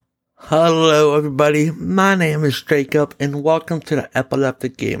Hello, everybody. My name is Jacob, and welcome to the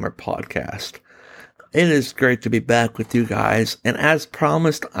Epileptic Gamer Podcast. It is great to be back with you guys, and as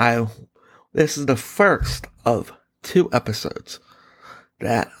promised, this is the first of 2 episodes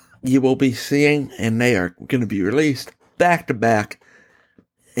that you will be seeing, and they are going to be released back to back,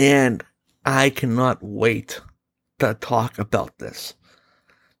 and I cannot wait to talk about this,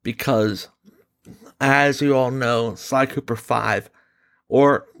 because as you all know, Sly Cooper 5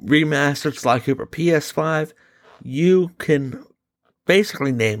 or remastered Sly Cooper PS5, you can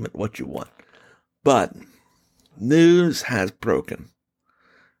basically name it what you want. But news has broken.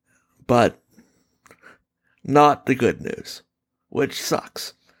 But not the good news, which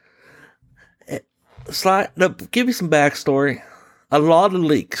sucks. To give you some backstory, a lot of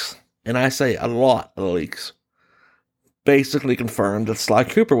leaks, and I say a lot of leaks, basically confirmed that Sly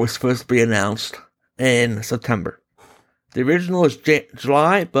Cooper was supposed to be announced in September. The original was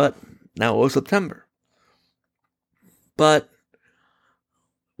July, but now it was September. But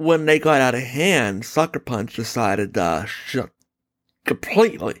when they got out of hand, Sucker Punch decided to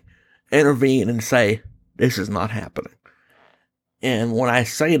completely intervene and say, this is not happening. And when I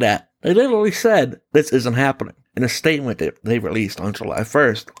say that, they literally said, this isn't happening, in a statement that they released on July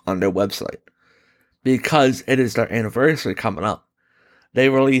 1st on their website. Because it is their anniversary coming up, they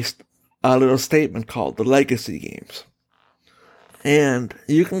released a little statement called the Legacy Games. And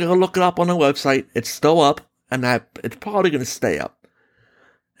you can go look it up on the website. It's still up, and it's probably going to stay up.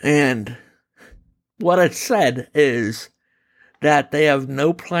 And what it said is that they have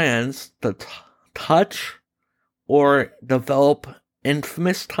no plans to touch or develop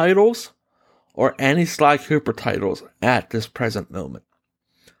Infamous titles or any Sly Cooper titles at this present moment.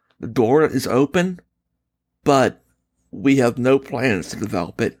 The door is open, but we have no plans to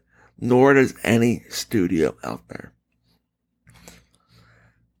develop it, nor does any studio out there.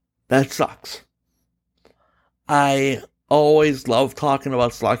 That sucks. I always love talking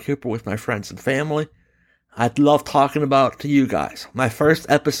about Sly Cooper with my friends and family. I love talking about it to you guys. My first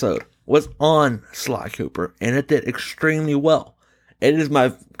episode was on Sly Cooper, and it did extremely well. It is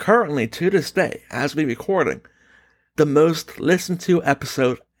currently, to this day, as we recording, the most listened to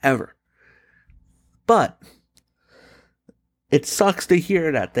episode ever. But it sucks to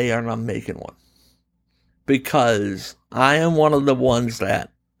hear that they are not making one. Because I am one of the ones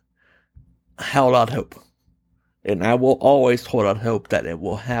that held out hope. And I will always hold out hope that it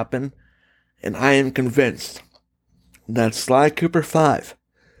will happen. And I am convinced that Sly Cooper 5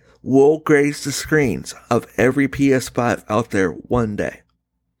 will grace the screens of every PS5 out there one day.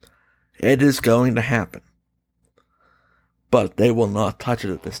 It is going to happen. But they will not touch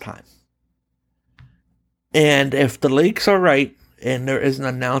it at this time. And if the leaks are right, and there is an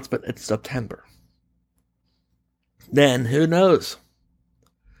announcement in September, then who knows?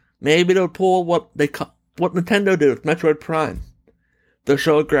 Maybe they'll pull what Nintendo did with Metroid Prime. They'll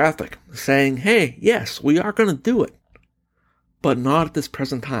show a graphic saying, hey, yes, we are going to do it. But not at this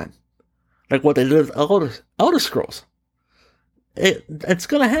present time. Like what they did with Elder Scrolls. It's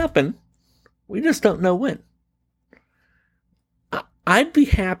going to happen. We just don't know when. I'd be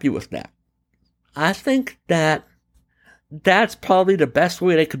happy with that. I think that's probably the best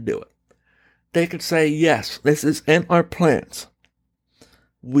way they could do it. They could say, yes, this is in our plans.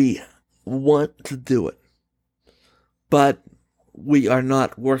 We want to do it. But we are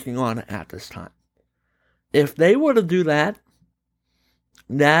not working on it at this time. If they were to do that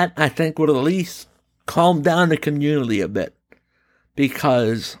I think would at least calm down the community a bit.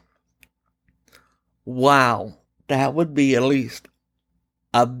 Because, wow, that would be at least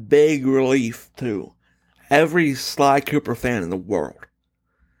a big relief to every Sly Cooper fan in the world.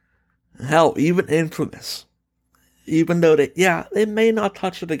 Hell, even Infamous. Even though they may not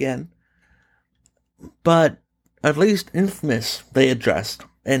touch it again. But at least Infamous they addressed.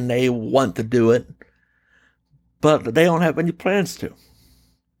 And they want to do it. But they don't have any plans to.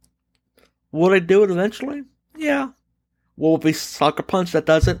 Will they do it eventually? Yeah. Will it be Sucker Punch that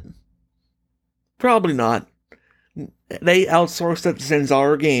does it? Probably not. They outsourced it to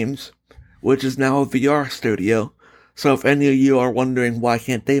Zanzara Games, which is now a VR studio. So if any of you are wondering why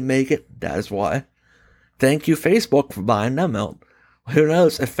can't they make it, that is why. Thank you, Facebook, for buying them out. Who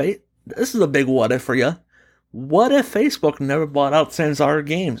knows? This is a big what if for you. What if Facebook never bought out Zanzara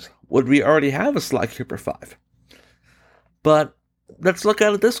Games? Would we already have a Sly Cooper 5? But let's look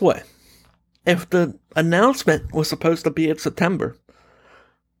at it this way. If the announcement was supposed to be in September,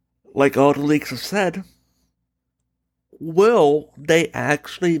 like all the leaks have said, will they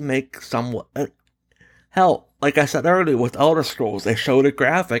actually make somewhat... Hell, like I said earlier with Elder Scrolls, they showed a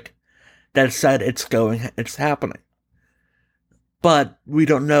graphic that said it's happening. but we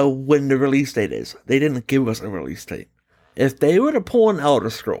don't know when the release date is. They didn't give us a release date. If they were to pull an Elder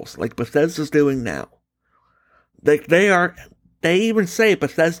Scrolls, like Bethesda's doing now, they even say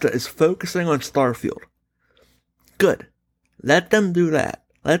Bethesda is focusing on Starfield. Good. Let them do that.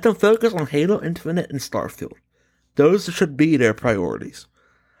 Let them focus on Halo Infinite and Starfield. Those should be their priorities.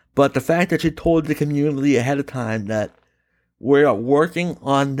 But the fact that you told the community ahead of time that we're working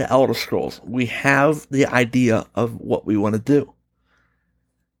on the Elder Scrolls, we have the idea of what we want to do,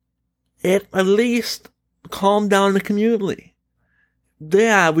 it at least calmed down the community.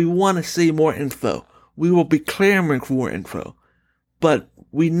 Yeah, we want to see more info. We will be clamoring for more info. But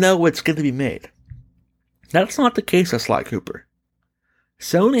we know it's going to be made. That's not the case with Sly Cooper.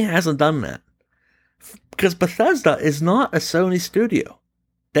 Sony hasn't done that. Because Bethesda is not a Sony studio.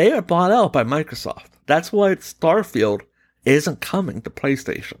 They are bought out by Microsoft. That's why Starfield isn't coming to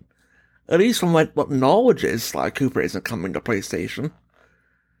PlayStation. At least from what knowledge is, Sly Cooper isn't coming to PlayStation.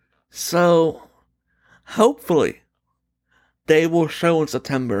 So, hopefully, they will show in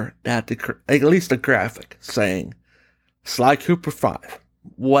September that at least a graphic saying Sly Cooper 5.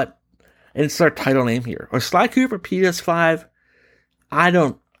 What? Insert title name here. Or Sly Cooper PS5.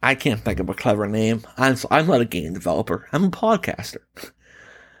 I can't think of a clever name. I'm not a game developer. I'm a podcaster.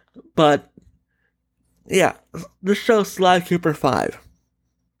 But, yeah, the show Sly Cooper 5.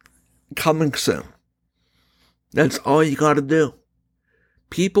 Coming soon. That's all you gotta do.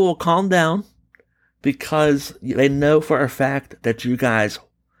 People will calm down because they know for a fact that you guys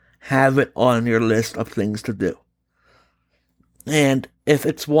have it on your list of things to do. And if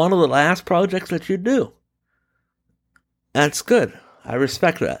it's one of the last projects that you do, that's good. I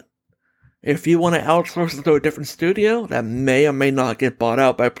respect that. If you want to outsource it to a different studio that may or may not get bought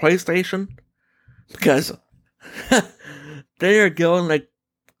out by PlayStation, because they are going like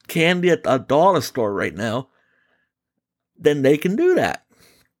candy at a dollar store right now, then they can do that.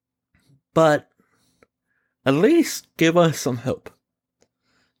 But at least give us some hope.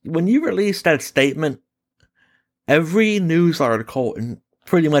 When you release that statement, every news article, and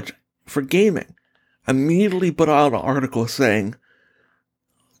pretty much for gaming, immediately put out an article saying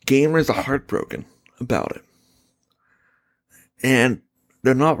gamers are heartbroken about it. And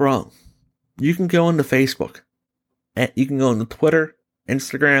they're not wrong. You can go into Facebook, and you can go into Twitter,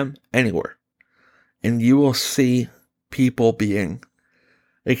 Instagram, anywhere, and you will see people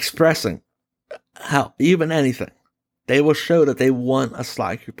expressing how, even anything, they will show that they want a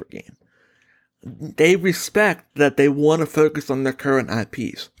Sly Cooper game. They respect that they want to focus on their current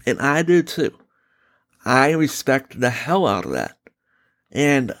IPs. And I do too. I respect the hell out of that.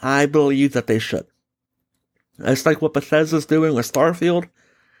 And I believe that they should. It's like what Bethesda's doing with Starfield.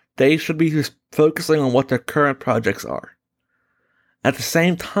 They should be just focusing on what their current projects are. At the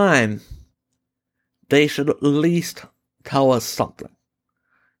same time, they should at least tell us something.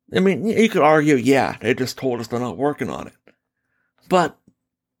 I mean, you could argue, yeah, they just told us they're not working on it. But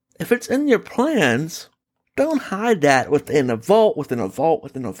if it's in your plans, don't hide that within a vault, within a vault,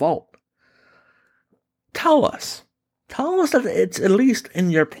 within a vault. Tell us. Tell us that it's at least in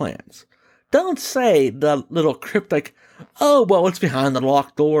your plans. Don't say the little cryptic, oh, well, it's behind the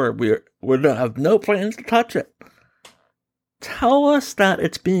locked door. We have no plans to touch it. Tell us that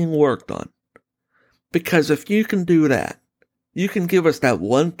it's being worked on. Because if you can do that, you can give us that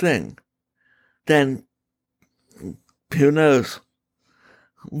one thing, then who knows?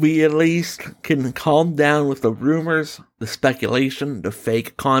 We at least can calm down with the rumors, the speculation, the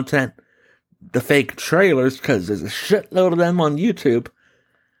fake content, the fake trailers, because there's a shitload of them on YouTube,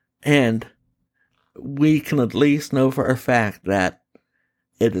 and we can at least know for a fact that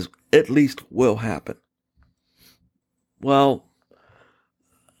it is at least will happen. Well,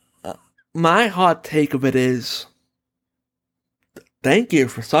 my hot take of it is, thank you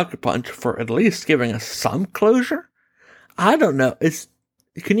for Sucker Punch for at least giving us some closure. I don't know.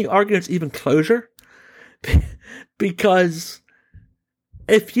 Can you argue it's even closure? Because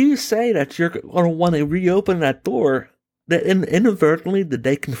if you say that you're going to want to reopen that door, that inadvertently did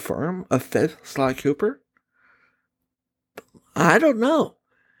they confirm a fifth Sly Cooper? I don't know.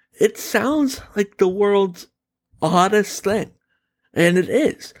 It sounds like the world's oddest thing. And it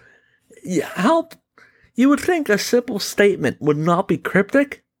is. You would think a simple statement would not be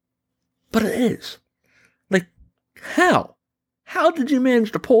cryptic, but it is. Like, how? How did you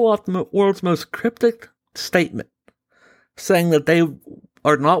manage to pull off the world's most cryptic statement, saying that they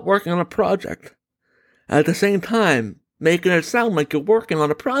are not working on a project, at the same time making it sound like you're working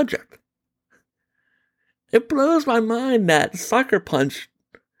on a project? It blows my mind that Sucker Punch,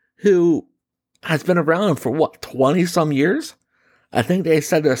 who has been around for 20-some years? I think they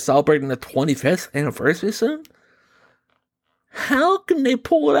said they're celebrating the 25th anniversary soon. How can they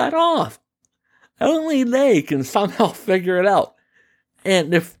pull that off? Only they can somehow figure it out.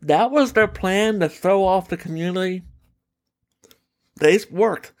 And if that was their plan to throw off the community, it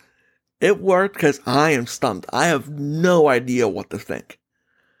worked. It worked because I am stumped. I have no idea what to think.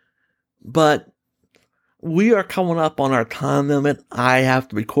 But we are coming up on our time limit. I have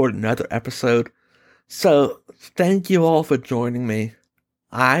to record another episode. So thank you all for joining me.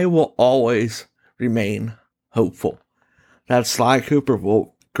 I will always remain hopeful that Sly Cooper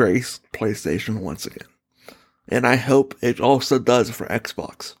will grace PlayStation once again. And I hope it also does for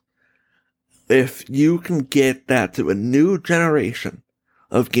Xbox. If you can get that to a new generation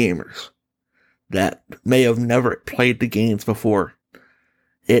of gamers that may have never played the games before,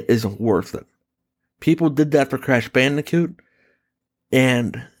 it is worth it. People did that for Crash Bandicoot,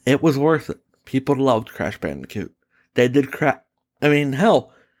 and it was worth it. People loved Crash Bandicoot. They did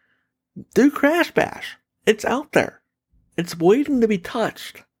hell, do Crash Bash. It's out there. It's waiting to be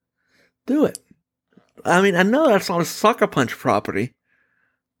touched. Do it. I know that's not a Sucker Punch property,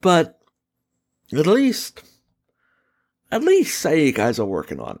 but at least say you guys are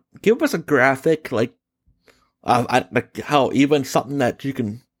working on it. Give us a graphic, like how even something that you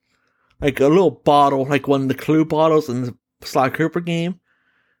can, like a little bottle, like one of the Clue bottles in the Sly Cooper game.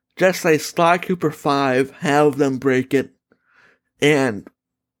 Just say Sly Cooper 5, have them break it, and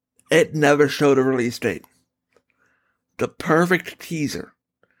it never showed a release date. The perfect teaser.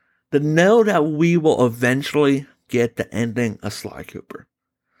 To know that we will eventually get the ending of Sly Cooper.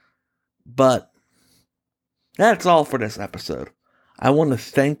 But that's all for this episode. I want to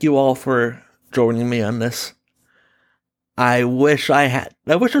thank you all for joining me on this. I wish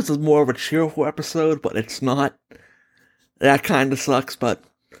this was more of a cheerful episode, but it's not. That kind of sucks, but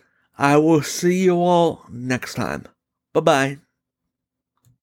I will see you all next time. Bye-bye.